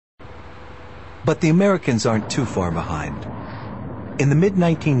But the Americans aren't too far behind. In the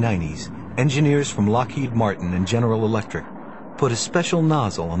mid-1990s, engineers from Lockheed Martin and General Electric put a special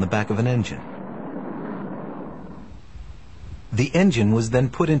nozzle on the back of an engine. The engine was then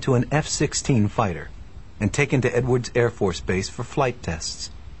put into an F-16 fighter and taken to Edwards Air Force Base for flight tests.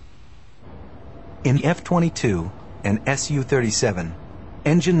 In the F-22 and Su-37,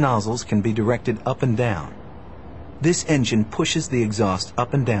 engine nozzles can be directed up and down. This engine pushes the exhaust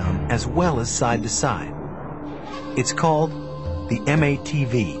up and down as well as side to side. It's called the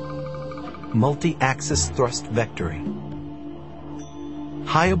MATV, Multi-Axis Thrust Vectoring.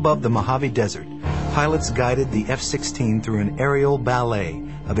 High above the Mojave Desert, pilots guided the F-16 through an aerial ballet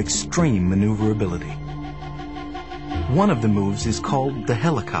of extreme maneuverability. One of the moves is called the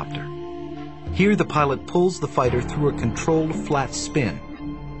helicopter. Here the pilot pulls the fighter through a controlled flat spin.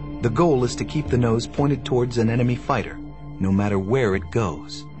 The goal is to keep the nose pointed towards an enemy fighter, no matter where it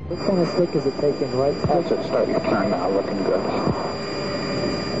goes. What kind of stick is it taking right past? It's starting to turn now, looking good.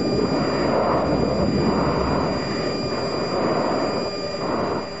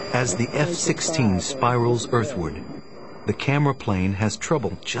 As the F-16 spirals earthward, the camera plane has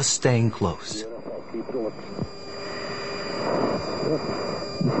trouble just staying close.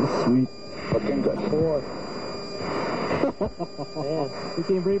 Sweet. Looking good. Man, we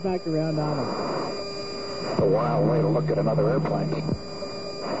came right back around on him. It's a wild way to look at another airplane.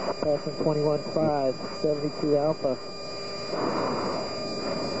 Passing 21.5, 72 Alpha.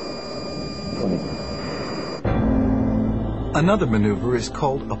 Another maneuver is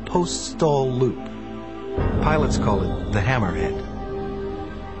called a post-stall loop. Pilots call it the Hammerhead.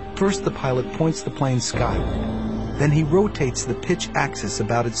 First, the pilot points the plane skyward. Then he rotates the pitch axis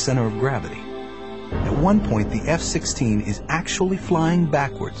about its center of gravity. At one point, the F-16 is actually flying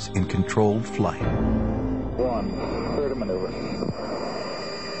backwards in controlled flight. Third maneuver.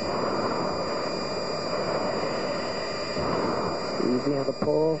 Easy on the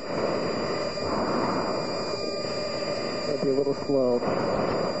pull. Might be a little slow.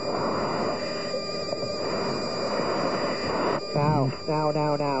 Now.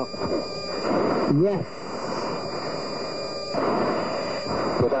 Yes.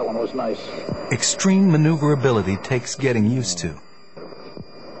 So that one was nice. Extreme maneuverability takes getting used to.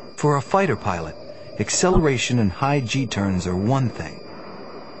 For a fighter pilot, acceleration and high G-turns are one thing.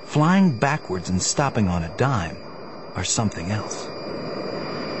 Flying backwards and stopping on a dime are something else.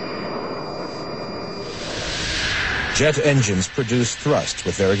 Jet engines produce thrust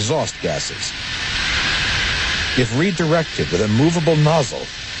with their exhaust gases. If redirected with a movable nozzle,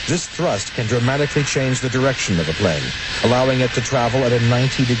 this thrust can dramatically change the direction of a plane, allowing it to travel at a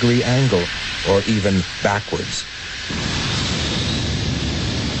 90-degree angle or even backwards.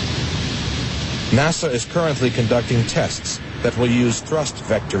 NASA is currently conducting tests that will use thrust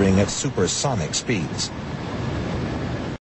vectoring at supersonic speeds.